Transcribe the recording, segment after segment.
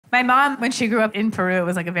My mom, when she grew up in Peru, it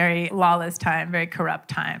was like a very lawless time, very corrupt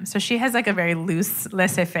time. So she has like a very loose,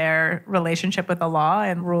 laissez-faire relationship with the law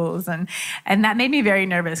and rules. And that made me very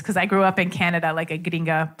nervous because I grew up in Canada like a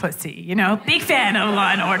Gringa pussy, you know? Big fan of Law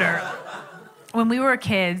and Order. When we were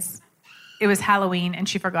kids, it was Halloween and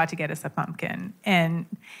she forgot to get us a pumpkin. And,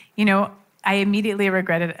 you know, I immediately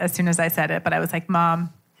regretted it as soon as I said it, but I was like,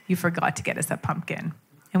 Mom, you forgot to get us a pumpkin.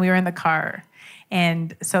 And we were in the car.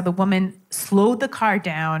 And so the woman slowed the car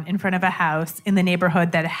down in front of a house in the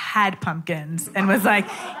neighborhood that had pumpkins and was like,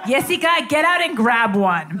 Jessica, get out and grab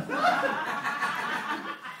one.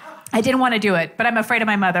 I didn't want to do it, but I'm afraid of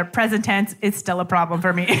my mother. Present tense, it's still a problem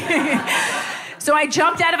for me. So I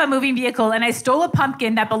jumped out of a moving vehicle and I stole a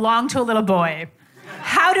pumpkin that belonged to a little boy.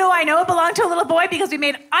 How do I know it belonged to a little boy? Because we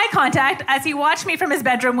made eye contact as he watched me from his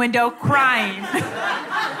bedroom window crying.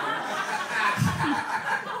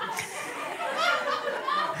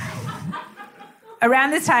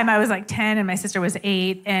 Around this time, I was like 10 and my sister was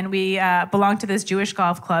 8, and we belonged to this Jewish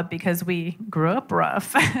golf club because we grew up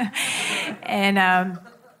rough. And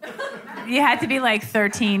you had to be like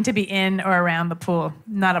 13 to be in or around the pool.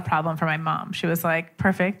 Not a problem for my mom. She was like,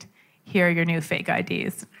 perfect, here are your new fake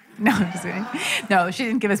IDs. No, I'm just kidding. No, she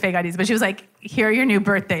didn't give us fake IDs, but she was like, here are your new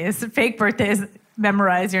birthdays, fake birthdays.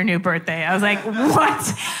 Memorize your new birthday. I was like,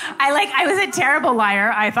 what? I was a terrible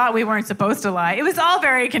liar. I thought we weren't supposed to lie. It was all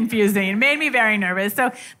very confusing. It made me very nervous.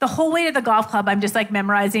 So the whole way to the golf club, I'm just like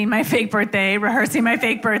memorizing my fake birthday, rehearsing my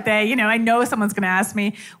fake birthday. You know, I know someone's going to ask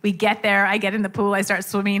me. We get there. I get in the pool. I start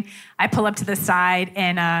swimming. I pull up to the side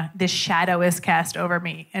and this shadow is cast over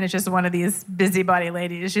me. And it's just one of these busybody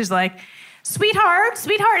ladies. She's like, sweetheart,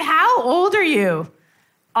 how old are you?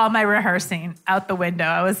 All my rehearsing out the window.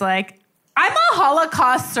 I was like, I'm a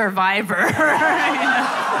Holocaust survivor.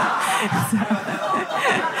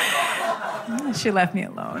 She left me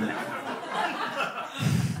alone.